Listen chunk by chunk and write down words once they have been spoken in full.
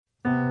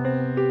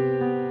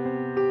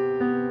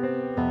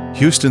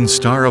Houston's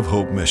Star of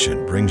Hope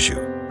mission brings you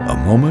a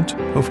moment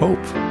of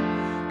hope.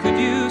 Could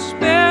you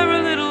spare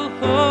a little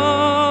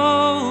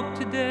hope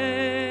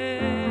today?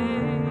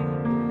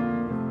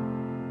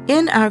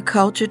 In our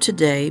culture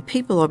today,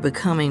 people are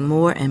becoming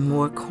more and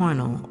more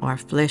carnal or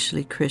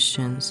fleshly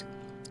Christians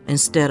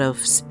instead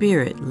of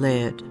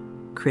spirit-led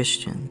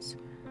Christians.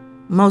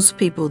 Most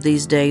people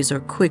these days are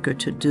quicker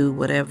to do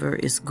whatever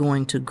is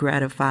going to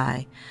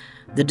gratify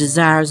the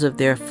desires of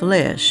their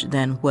flesh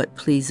than what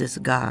pleases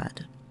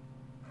God.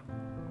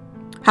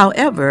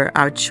 However,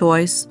 our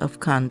choice of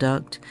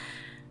conduct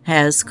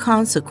has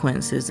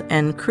consequences,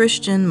 and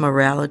Christian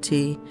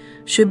morality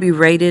should be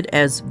rated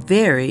as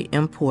very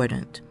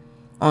important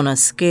on a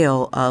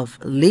scale of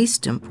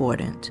least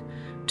important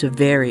to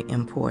very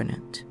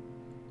important.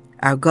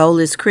 Our goal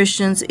as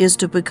Christians is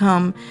to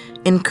become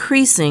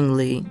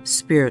increasingly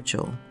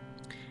spiritual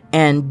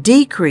and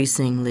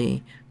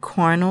decreasingly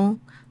carnal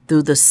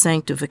through the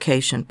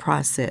sanctification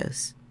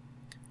process.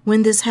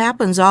 When this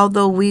happens,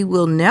 although we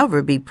will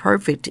never be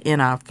perfect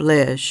in our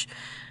flesh,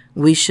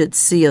 we should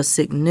see a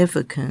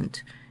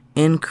significant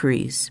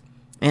increase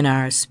in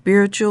our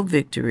spiritual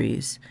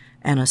victories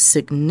and a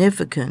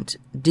significant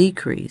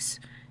decrease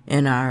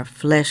in our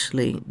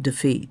fleshly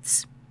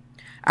defeats.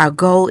 Our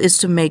goal is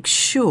to make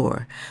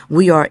sure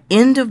we are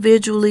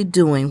individually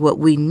doing what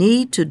we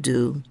need to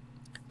do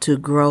to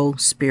grow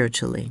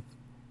spiritually.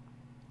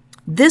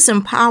 This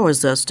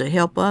empowers us to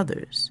help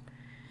others.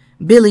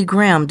 Billy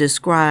Graham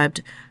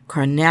described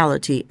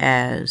carnality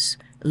as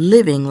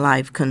living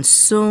life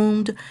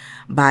consumed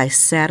by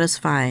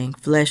satisfying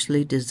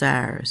fleshly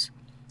desires,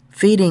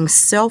 feeding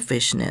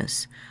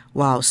selfishness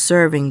while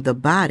serving the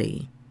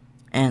body,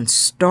 and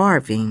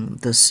starving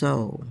the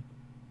soul.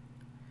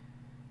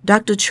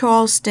 Dr.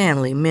 Charles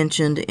Stanley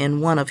mentioned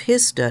in one of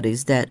his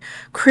studies that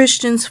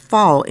Christians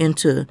fall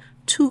into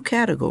two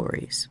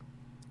categories.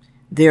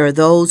 There are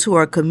those who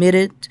are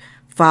committed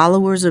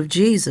followers of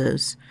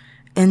Jesus,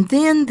 and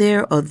then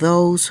there are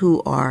those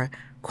who are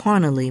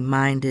carnally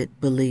minded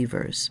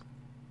believers.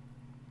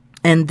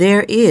 And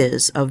there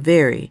is a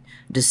very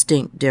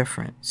distinct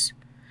difference.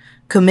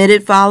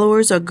 Committed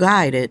followers are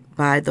guided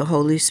by the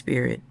Holy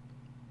Spirit.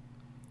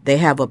 They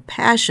have a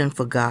passion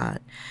for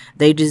God.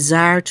 They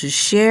desire to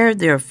share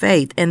their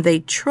faith, and they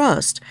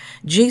trust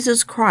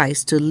Jesus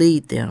Christ to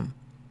lead them.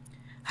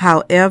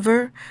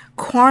 However,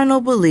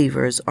 carnal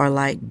believers are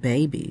like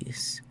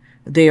babies.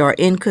 They are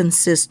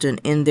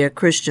inconsistent in their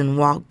Christian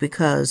walk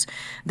because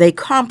they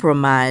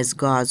compromise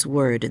God's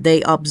word.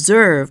 They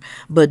observe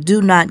but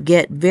do not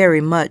get very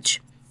much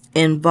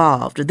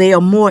involved. They are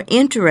more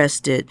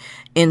interested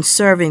in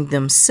serving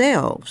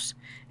themselves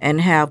and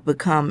have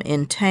become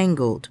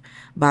entangled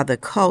by the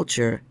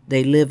culture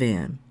they live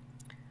in.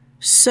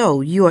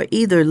 So you are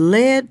either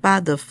led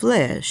by the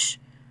flesh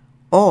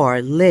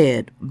or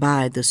led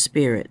by the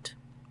Spirit.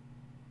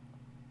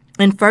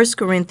 In 1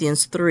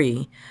 Corinthians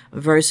 3,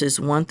 verses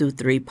 1 through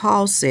 3,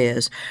 Paul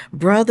says,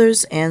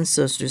 "Brothers and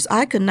sisters,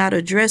 I could not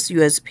address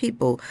you as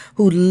people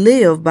who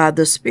live by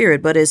the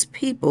Spirit, but as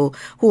people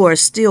who are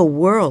still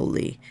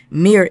worldly,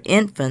 mere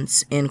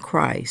infants in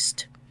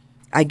Christ.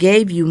 I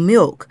gave you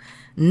milk,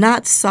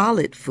 not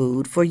solid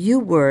food, for you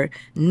were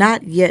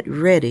not yet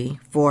ready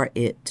for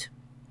it.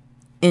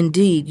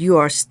 Indeed, you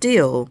are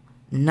still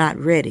not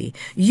ready.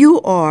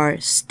 You are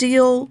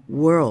still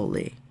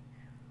worldly.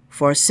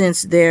 For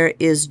since there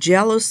is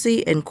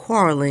jealousy and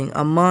quarreling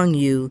among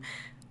you,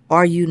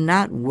 are you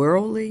not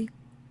worldly?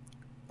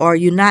 Are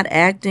you not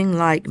acting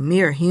like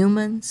mere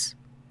humans?"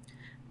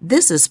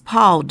 This is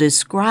Paul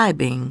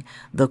describing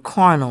the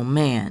carnal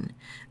man.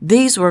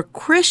 These were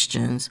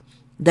Christians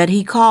that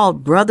he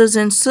called brothers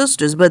and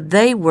sisters, but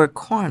they were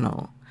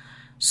carnal.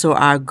 So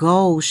our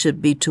goal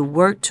should be to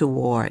work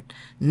toward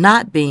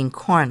not being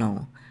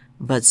carnal,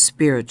 but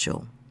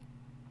spiritual.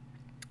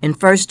 In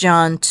 1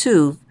 John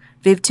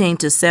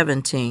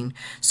 2:15-17,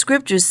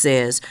 Scripture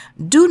says,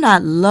 "Do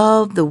not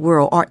love the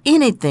world or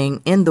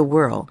anything in the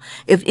world.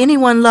 If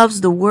anyone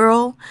loves the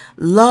world,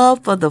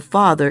 love for the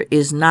Father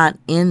is not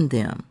in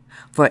them.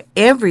 For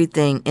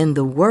everything in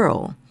the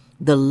world,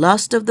 the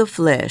lust of the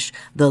flesh,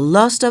 the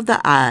lust of the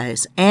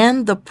eyes,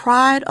 and the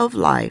pride of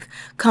life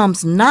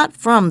comes not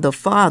from the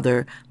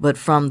Father, but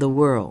from the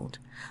world.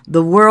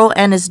 The world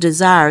and its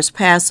desires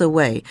pass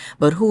away,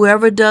 but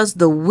whoever does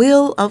the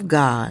will of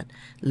God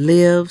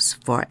lives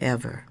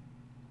forever."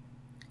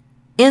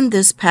 In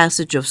this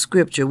passage of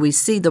Scripture, we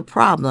see the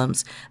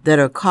problems that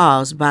are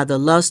caused by the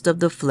lust of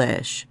the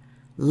flesh,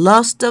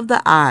 lust of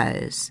the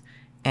eyes,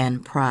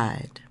 and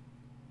pride.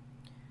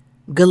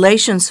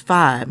 Galatians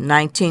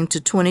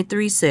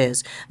 5:19-23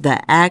 says, "The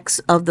acts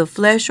of the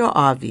flesh are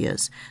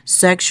obvious: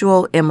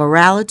 sexual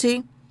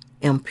immorality,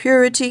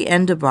 impurity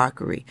and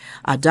debauchery,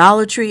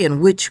 idolatry and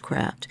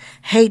witchcraft,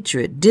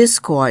 hatred,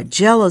 discord,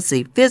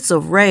 jealousy, fits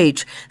of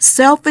rage,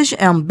 selfish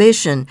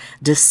ambition,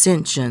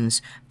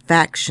 dissensions,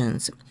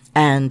 factions,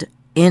 and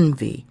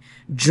envy,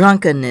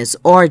 drunkenness,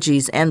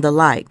 orgies, and the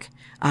like.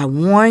 I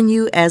warn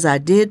you, as I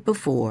did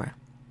before,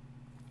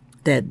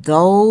 that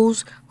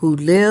those who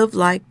live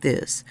like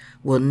this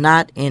will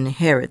not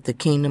inherit the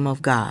kingdom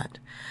of God.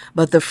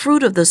 But the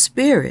fruit of the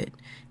Spirit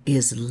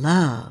is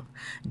love,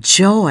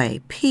 joy,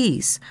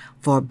 peace,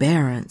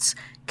 forbearance,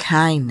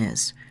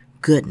 kindness,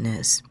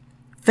 goodness,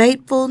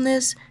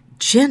 faithfulness,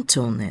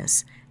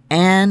 gentleness,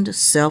 and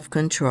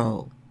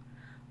self-control.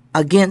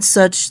 Against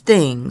such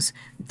things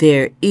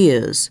there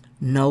is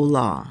no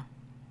law.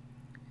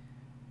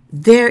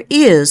 There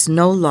is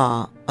no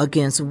law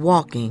against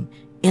walking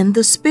in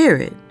the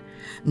Spirit.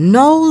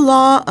 No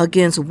law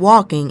against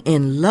walking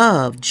in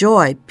love,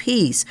 joy,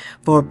 peace,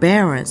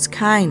 forbearance,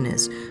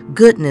 kindness,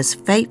 goodness,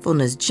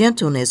 faithfulness,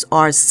 gentleness,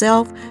 or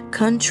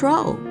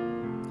self-control.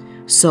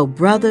 So,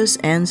 brothers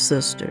and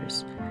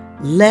sisters,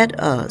 let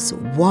us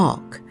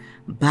walk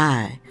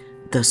by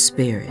the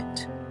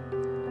Spirit.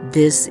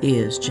 This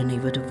is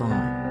Geneva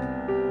DeVaughn.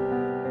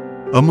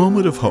 A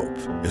Moment of Hope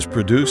is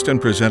produced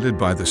and presented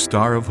by the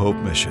Star of Hope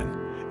Mission,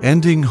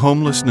 ending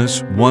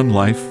homelessness one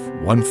life,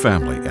 one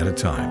family at a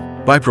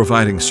time, by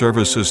providing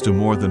services to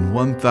more than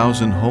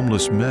 1,000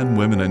 homeless men,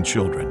 women, and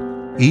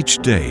children each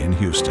day in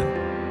Houston.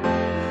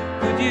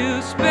 Could you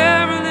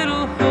spare a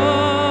little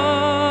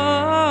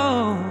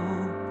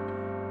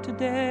hope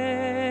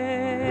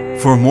today?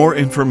 For more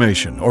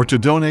information or to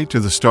donate to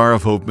the Star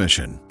of Hope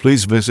Mission,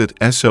 please visit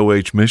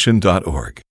sohmission.org.